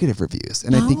all negative reviews,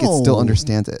 and I think it still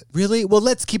understands it. Really? Well,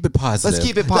 let's keep it positive. Let's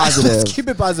keep it positive. Let's keep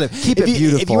it positive. Keep it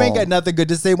beautiful. If you ain't got nothing good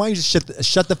to say, why don't you just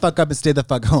shut the fuck up and stay the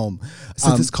fuck home?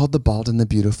 Since it's called The Bald and the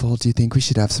Beautiful, do you think we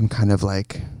should have some kind of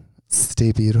like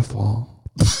stay beautiful?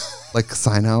 Like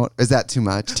sign out? Is that too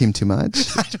much? Team too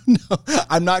much? I don't know.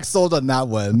 I'm not sold on that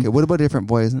one. Okay, what about a different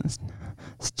voice?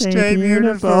 Stay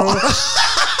beautiful. Or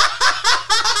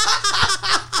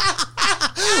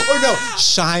no,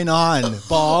 shine on,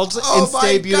 bald, and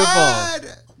stay beautiful. God.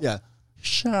 Yeah.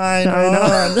 Shine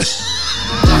on.